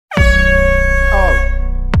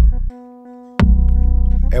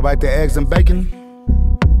Everybody eat their eggs and bacon?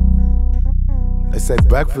 They say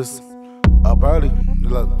breakfast up early.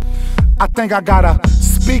 Look, I think I got a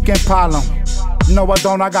speaking problem. No, I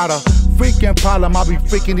don't. I got a freaking problem. I be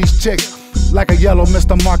freaking these chicks like a yellow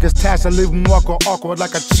Mr. Marcus Tash. I leave them awkward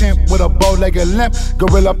like a chimp with a bow-legged limp.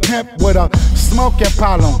 Gorilla pimp with a smoking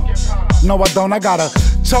problem. No, I don't. I got a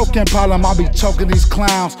choking problem. I be choking these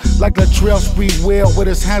clowns like Latrell Sprewell with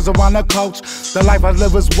his hands around the coach. The life I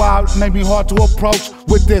live is wild, make me hard to approach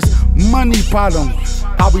with this money problem.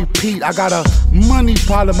 I repeat, I got a money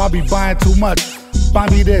problem. I be buying too much. Buy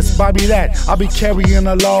me this, buy me that. I be carrying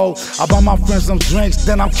a load. I buy my friends some drinks,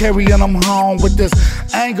 then I'm carrying them home with this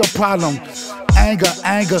anger problem.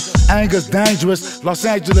 Anger's dangerous. Los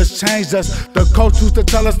Angeles changed us. The coach used to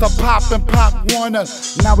tell us to pop and pop Warner.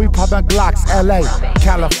 Now we poppin' Glocks. LA,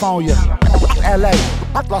 California, LA,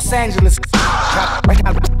 Los Angeles,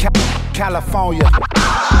 California.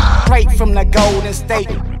 Straight from the Golden State.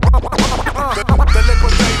 The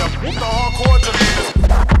liquidator, the hardcore demeanor.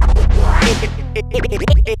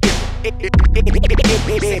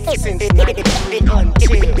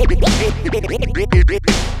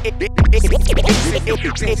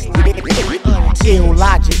 Ill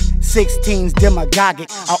logic, 16's demagogic.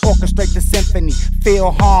 I orchestrate the symphony,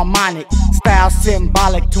 feel harmonic. Style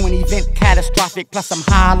symbolic to an event catastrophic. Plus I'm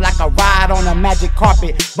high like a ride on a magic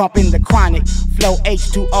carpet. Bumping the chronic, flow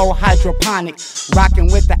H2O hydroponic.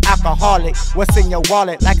 Rocking with the alcoholic. What's in your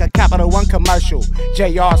wallet like a Capital One commercial?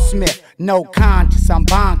 J.R. Smith, no conscience, I'm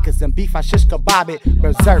bonkers. And beef I shish kebab it,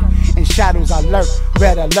 berserk. In shadows I lurk,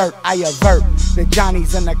 red alert, I avert. The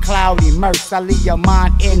Johnnies in the cloud immerse. I leave your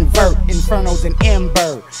mind invert, infernos and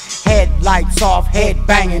ember. Headlights off, head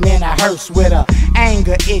banging in a hearse with a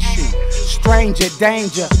anger issue. Stranger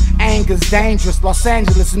danger, anger's dangerous. Los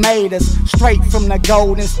Angeles made us straight from the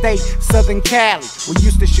Golden State, Southern Cali. We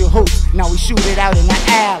used to shoot hoops, now we shoot it out in the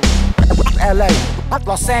alley. LA,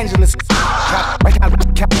 Los Angeles,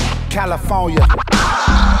 California.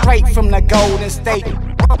 Straight from the Golden State. The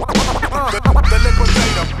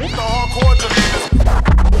liquidator, the hardcore demeanor.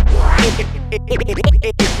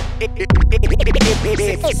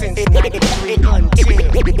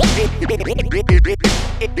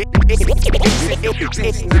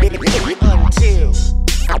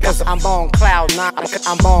 Cause I'm on cloud nine,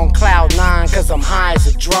 I'm on cloud nine, cause I'm high as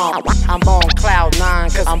a drum. I'm on cloud nine,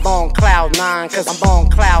 cause I'm on cloud nine, cause I'm on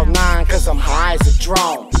cloud nine, cause I'm high as a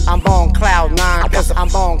drum. I'm on cloud nine, cause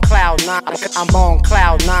I'm on cloud nine, I'm on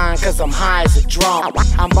cloud nine, cause I'm high as a drum.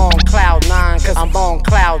 I'm on cloud nine, cause I'm on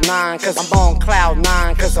cloud nine, cause I'm on cloud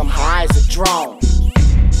nine, cause I'm high as a drum.